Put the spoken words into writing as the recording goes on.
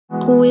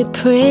We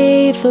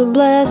pray for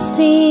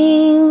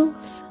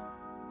blessings,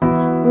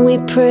 we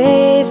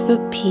pray for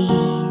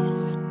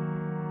peace,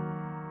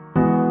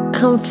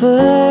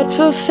 comfort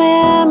for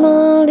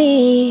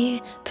family,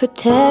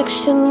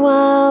 protection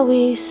while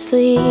we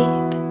sleep.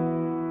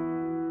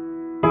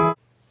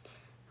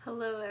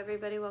 Hello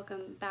everybody,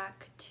 welcome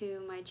back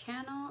to my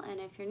channel, and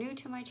if you're new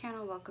to my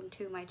channel, welcome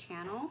to my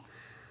channel.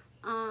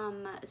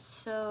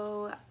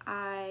 So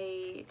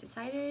I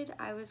decided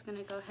I was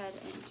gonna go ahead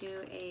and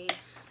do a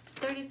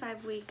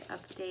 35-week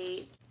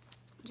update.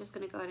 I'm just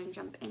gonna go ahead and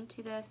jump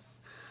into this.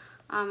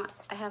 I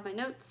have my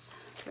notes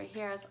right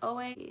here as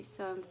always.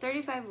 So I'm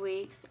 35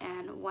 weeks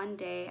and 1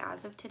 day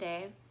as of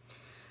today.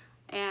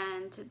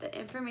 And the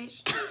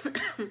information,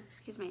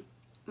 excuse me,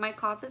 my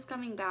cough is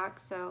coming back,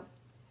 so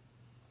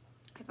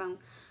if I'm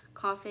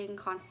coughing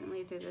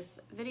constantly through this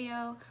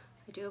video,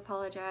 I do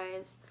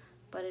apologize,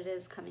 but it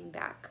is coming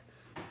back.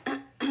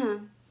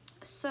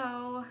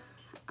 So,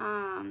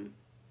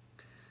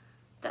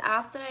 the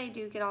app that I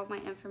do get all my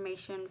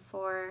information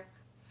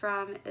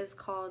from is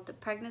called the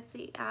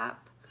Pregnancy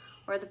app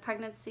or the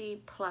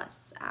Pregnancy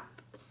Plus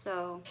app.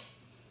 So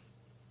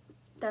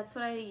that's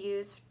what I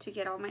use to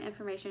get all my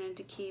information and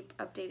to keep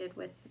updated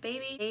with the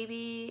baby.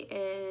 Baby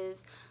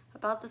is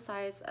about the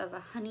size of a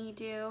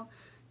honeydew.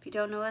 If you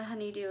don't know what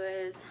honeydew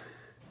is,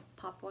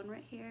 pop one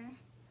right here.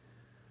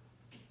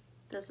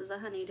 This is a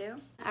honeydew.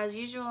 As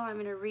usual, I'm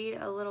going to read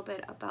a little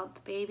bit about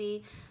the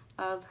baby,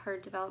 of her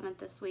development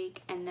this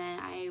week, and then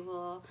I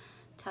will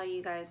tell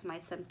you guys my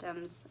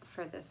symptoms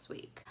for this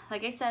week.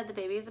 Like I said, the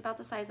baby is about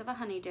the size of a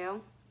honeydew.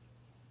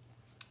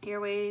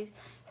 Your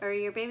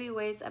baby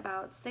weighs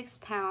about 6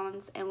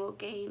 pounds and will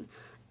gain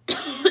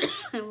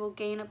it will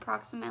gain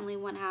approximately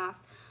 1/2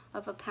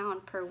 of a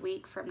pound per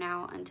week from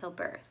now until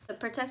birth. The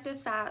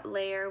protective fat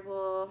layer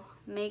will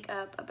make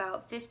up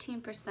about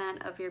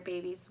 15% of your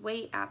baby's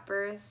weight at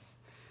birth.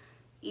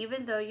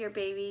 Even though your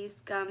baby's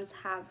gums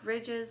have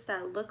ridges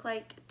that look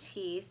like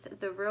teeth,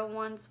 the real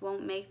ones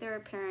won't make their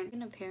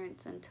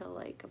appearance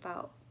until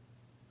about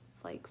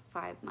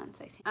 5 months,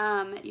 I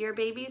think. Your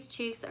baby's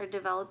cheeks are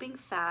developing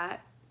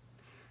fat.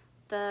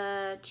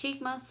 The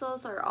cheek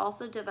muscles are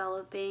also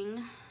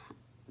developing.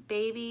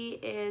 Baby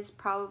is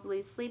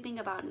probably sleeping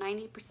about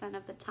 90%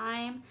 of the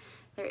time.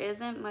 There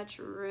isn't much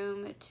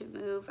room to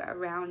move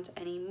around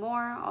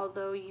anymore,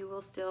 although you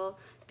will still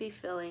be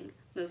feeling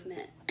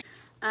movement.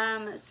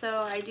 So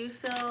I do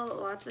feel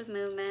lots of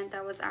movement.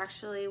 That was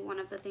actually one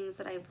of the things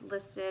that I've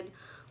listed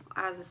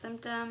as a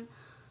symptom.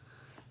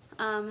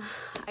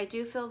 I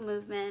do feel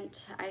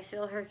movement. I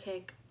feel her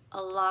kick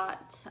a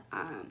lot.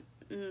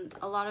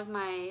 A lot of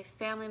my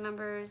family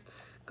members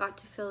got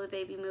to feel the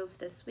baby move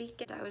this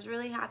weekend. I was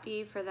really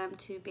happy for them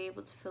to be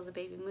able to feel the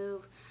baby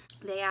move.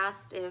 They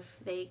asked if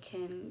they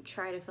can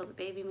try to feel the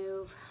baby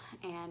move,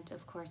 and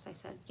of course I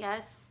said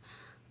yes.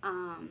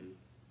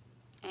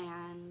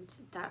 And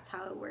that's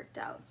how it worked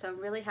out. So I'm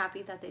really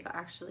happy that they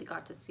actually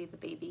got to see the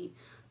baby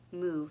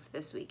move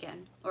this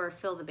weekend, or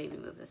feel the baby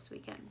move this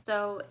weekend.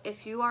 So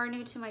if you are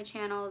new to my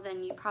channel,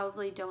 then you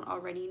probably don't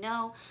already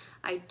know,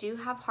 I do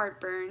have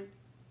heartburn.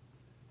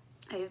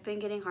 I've been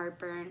getting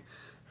heartburn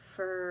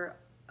for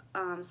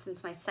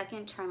since my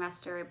 2nd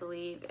trimester, I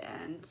believe,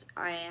 and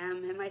I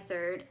am in my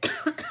 3rd.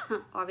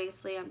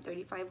 Obviously, I'm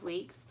 35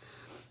 weeks.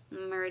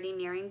 I'm already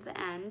nearing the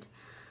end.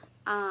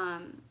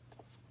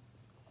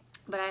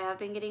 But I have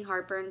been getting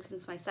heartburn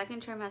since my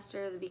 2nd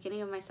trimester, the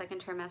beginning of my 2nd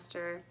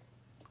trimester,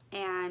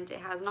 and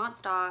it has not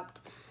stopped.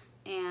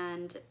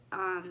 And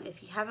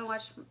if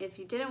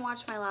you didn't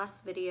watch my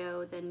last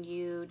video, then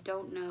you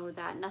don't know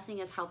that nothing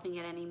is helping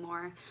it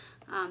anymore.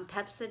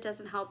 Pepcid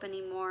doesn't help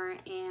anymore,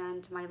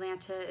 and my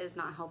Lanta is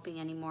not helping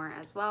anymore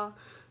as well.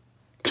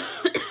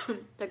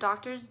 The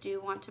doctors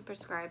do want to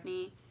prescribe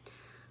me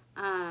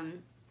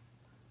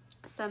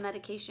some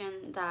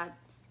medication that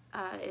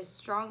is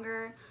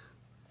stronger,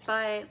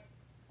 but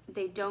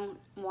they don't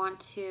want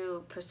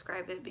to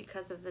prescribe it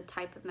because of the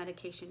type of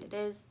medication it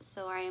is.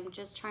 So I am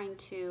just trying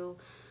to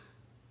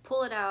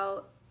pull it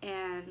out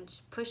and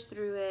push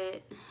through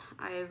it.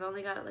 I've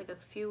only got a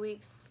few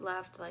weeks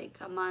left, like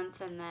a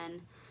month, and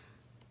then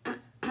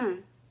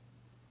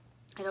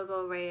it'll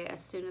go away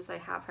as soon as I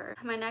have her.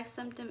 My next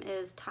symptom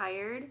is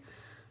tired.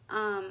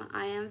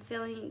 I am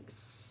feeling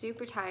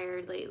super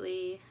tired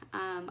lately.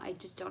 I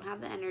just don't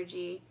have the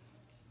energy.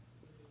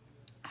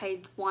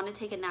 I want to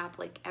take a nap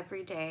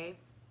every day.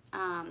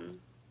 And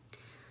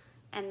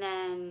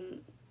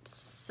then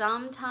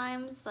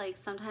sometimes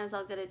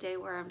I'll get a day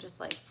where I'm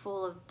just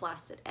full of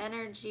blasted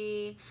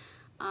energy.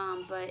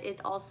 But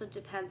it also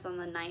depends on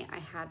the night I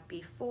had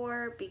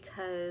before,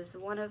 because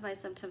one of my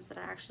symptoms that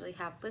I actually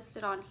have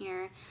listed on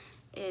here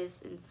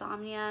is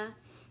insomnia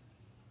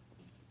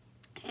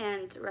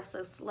and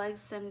restless leg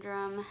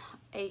syndrome,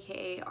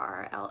 aka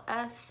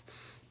RLS.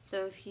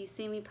 So if you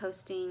see me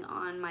posting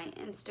on my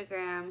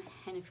Instagram,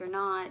 and if you're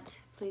not,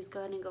 please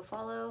go ahead and go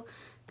follow,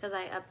 because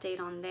I update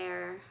on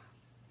there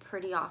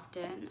pretty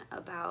often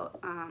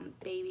about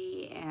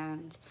baby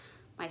and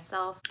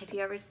myself. If you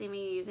ever see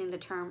me using the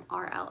term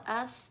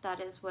RLS, that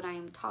is what I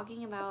am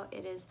talking about.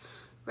 It is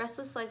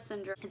restless leg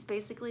syndrome. It's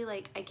basically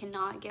like I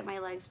cannot get my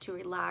legs to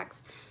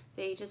relax.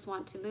 They just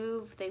want to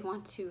move, they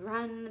want to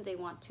run, they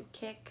want to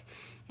kick.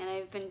 And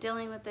I've been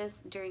dealing with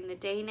this during the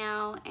day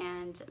now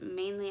and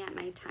mainly at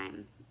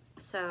nighttime.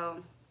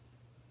 So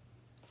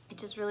it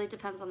just really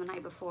depends on the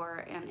night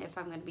before and if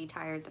I'm going to be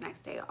tired the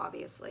next day,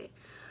 obviously.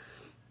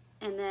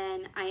 And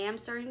then I am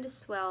starting to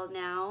swell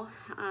now.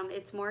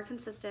 It's more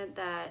consistent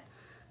that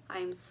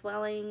I'm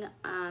swelling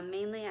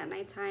mainly at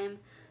nighttime.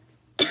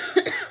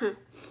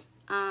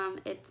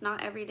 It's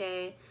not every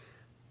day,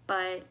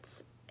 but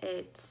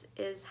it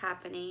is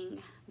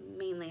happening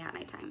mainly at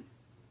nighttime.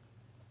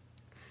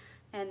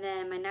 And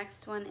then my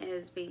next one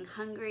is being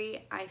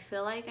hungry. I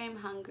feel like I'm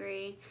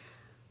hungry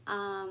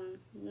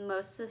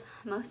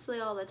mostly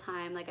all the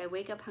time. Like I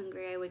wake up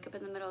hungry. I wake up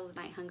in the middle of the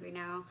night hungry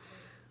now.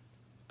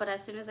 But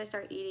as soon as I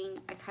start eating,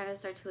 I kind of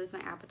start to lose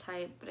my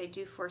appetite. But I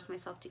do force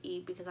myself to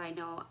eat because I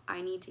know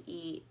I need to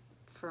eat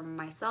for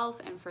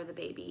myself and for the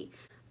baby.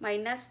 My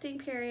nesting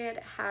period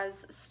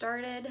has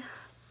started.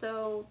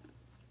 So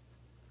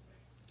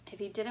if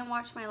you didn't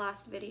watch my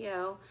last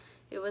video,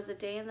 it was a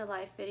day in the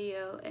life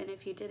video, and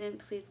if you didn't,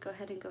 please go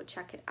ahead and go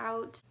check it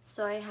out.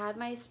 So I had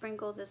my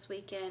sprinkle this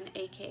weekend,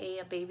 aka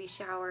a baby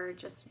shower,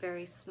 just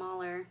very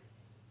smaller,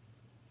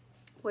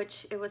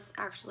 which it was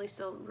actually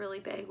still really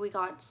big. We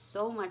got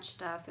so much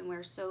stuff, and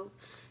we're so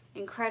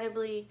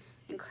incredibly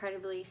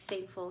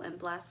thankful and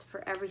blessed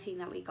for everything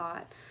that we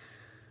got.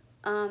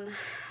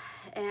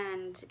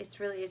 And it's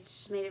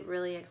just made it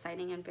really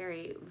exciting and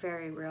very,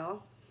 very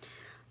real.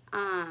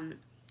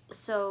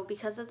 So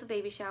because of the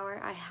baby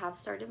shower, I have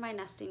started my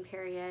nesting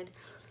period.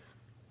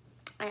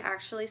 I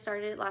actually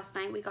started last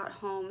night. We got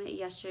home.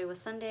 Yesterday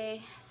was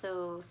Sunday.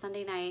 So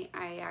Sunday night,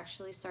 I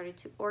actually started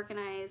to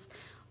organize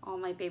all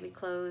my baby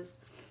clothes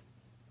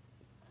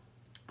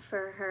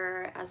for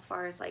her as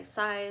far as like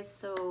size.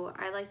 So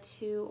I like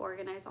to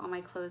organize all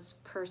my clothes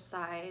per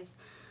size,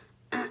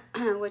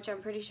 which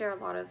I'm pretty sure a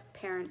lot of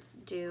parents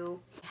do.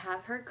 I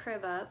have her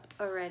crib up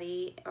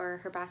already, or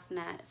her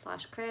bassinet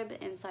slash crib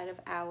inside of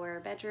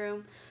our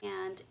bedroom.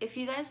 And if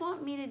you guys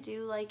want me to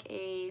do like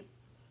a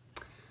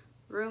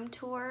room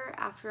tour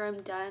after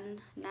I'm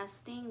done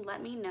nesting,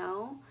 let me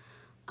know.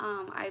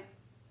 I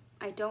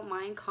don't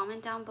mind.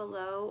 Comment down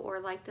below or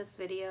like this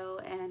video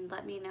and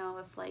let me know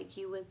if like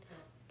you would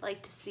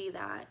like to see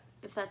that,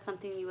 if that's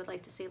something you would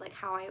like to see, like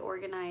how I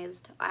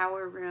organized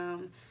our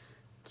room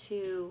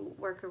to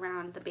work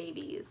around the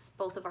babies,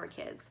 both of our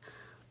kids.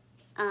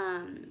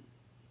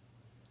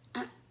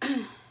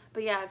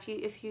 But yeah, if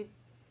you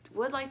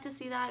would like to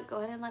see that, go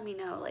ahead and let me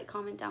know. Like,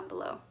 comment down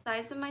below.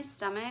 Size of my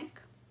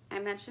stomach, I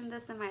mentioned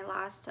this in my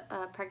last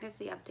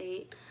pregnancy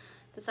update.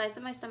 The sides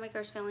of my stomach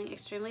are feeling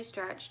extremely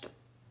stretched,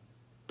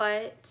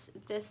 but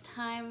this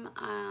time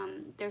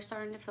they're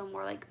starting to feel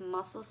more like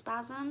muscle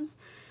spasms.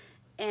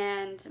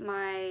 And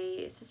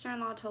my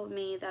sister-in-law told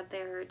me that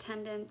their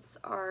tendons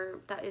are,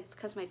 that it's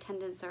because my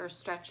tendons are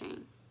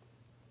stretching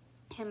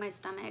in my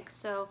stomach.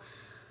 So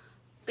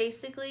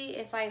basically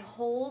if I'm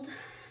holding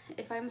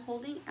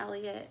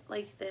Elliot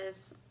like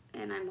this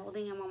and I'm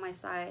holding him on my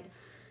side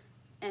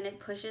and it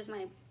pushes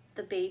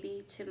the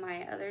baby to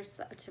my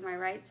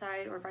right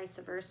side or vice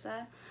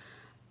versa,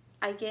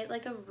 I get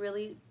like a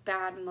really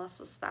bad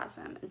muscle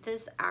spasm.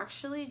 This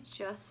actually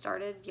just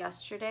started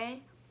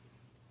yesterday.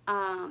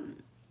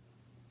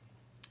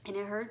 And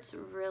it hurts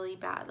really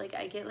bad. Like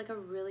I get like a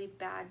really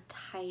bad,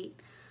 tight,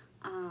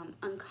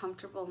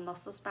 uncomfortable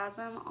muscle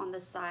spasm on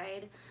the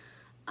side.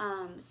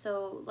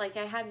 So like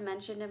I had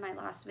mentioned in my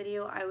last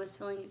video, I was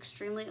feeling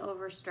extremely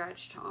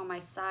overstretched on my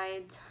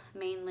sides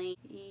mainly.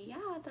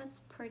 Yeah, that's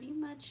pretty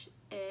much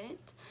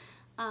it.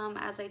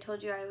 As I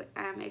told you, I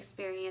am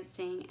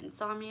experiencing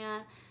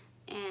insomnia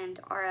and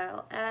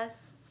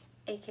RLS,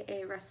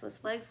 aka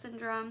restless leg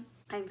syndrome.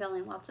 I'm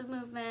feeling lots of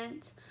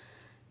movement.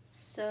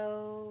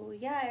 So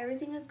yeah,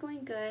 everything is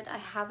going good. I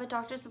have a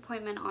doctor's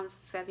appointment on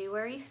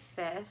February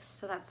 5th,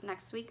 so that's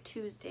next week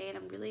Tuesday, and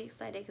I'm really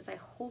excited because I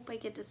hope I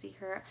get to see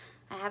her.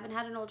 I haven't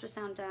had an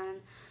ultrasound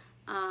done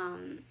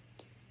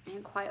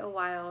in quite a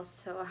while,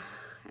 so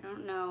I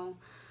don't know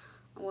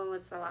when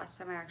was the last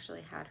time I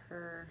actually had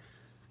her.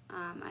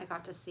 I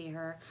got to see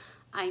her.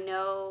 I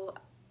know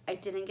I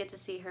didn't get to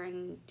see her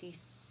in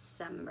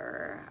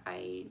December.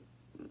 I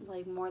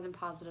like more than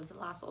positive the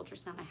last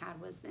ultrasound I had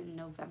was in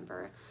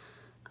November.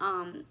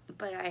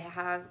 But I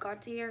have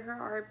got to hear her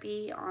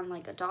heartbeat on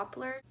like a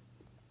Doppler,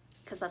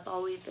 because that's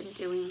all we've been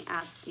doing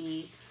at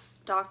the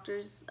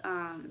doctor's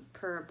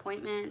per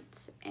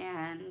appointment,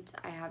 and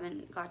I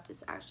haven't got to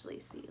actually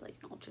see like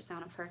an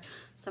ultrasound of her.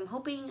 So I'm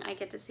hoping I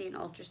get to see an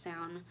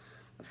ultrasound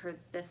of her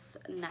this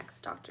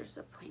next doctor's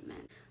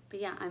appointment. But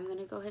yeah, I'm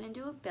gonna go ahead and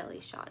do a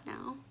belly shot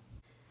now.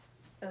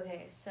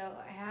 Okay, so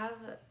I have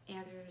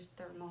Andrew's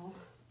thermal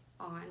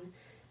on,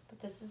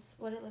 but this is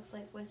what it looks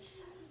like with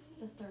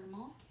the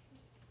thermal.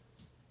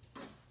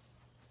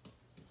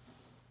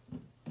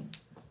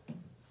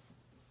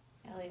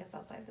 Elliot's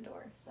outside the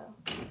door, so.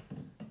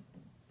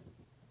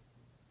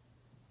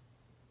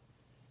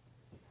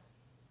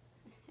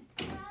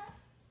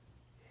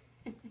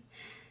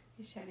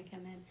 He's trying to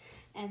come in.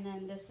 And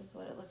then this is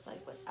what it looks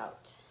like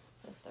without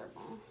the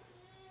thermal.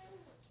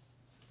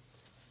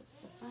 This is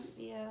the front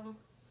view.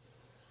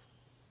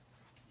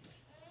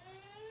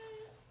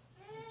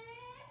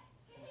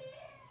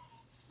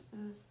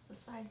 And this is the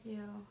side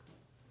view.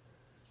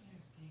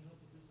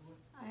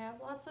 I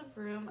have lots of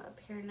room up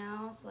here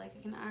now, so like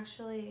I can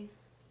actually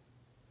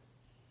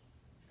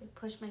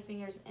push my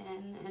fingers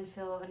in and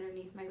feel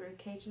underneath my rib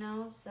cage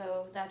now.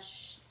 So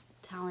that's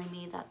telling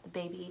me that the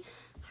baby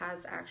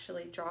has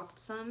actually dropped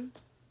some.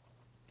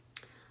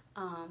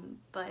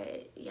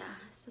 But yeah,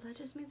 so that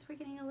just means we're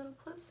getting a little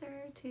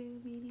closer to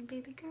meeting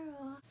baby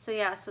girl. So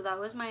yeah, so that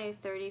was my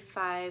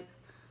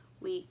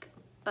 35-week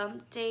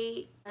bump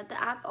date.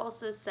 The app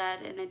also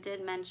said, and it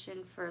did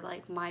mention for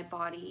like my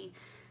body,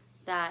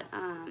 that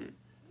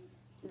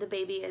the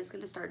baby is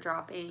going to start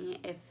dropping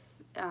if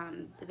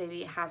the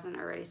baby hasn't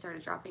already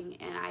started dropping,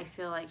 and I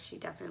feel like she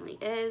definitely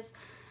is,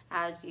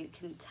 as you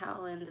can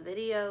tell in the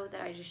video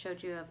that I just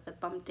showed you of the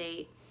bump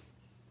date.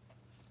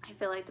 I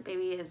feel like the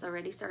baby is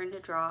already starting to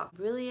drop.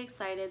 Really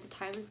excited. The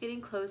time is getting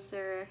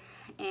closer,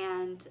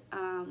 and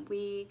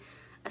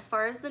as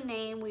far as the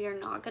name, we are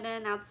not going to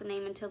announce the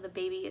name until the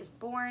baby is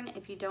born.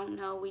 If you don't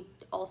know, we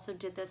also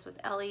did this with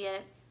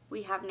Elliot.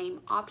 We have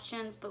name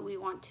options, but we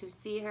want to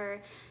see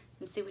her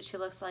and see what she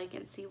looks like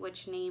and see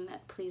which name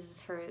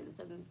pleases her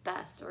the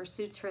best or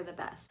suits her the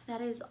best. That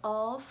is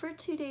all for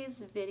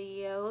today's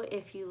video.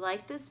 If you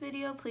like this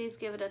video, please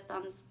give it a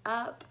thumbs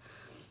up.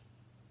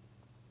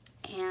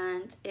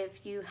 And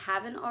if you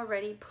haven't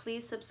already,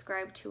 please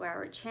subscribe to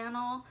our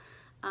channel.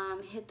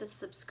 Hit the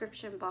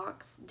subscription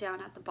box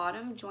down at the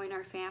bottom, join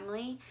our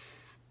family,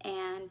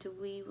 and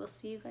we will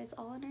see you guys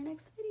all in our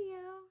next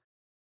video.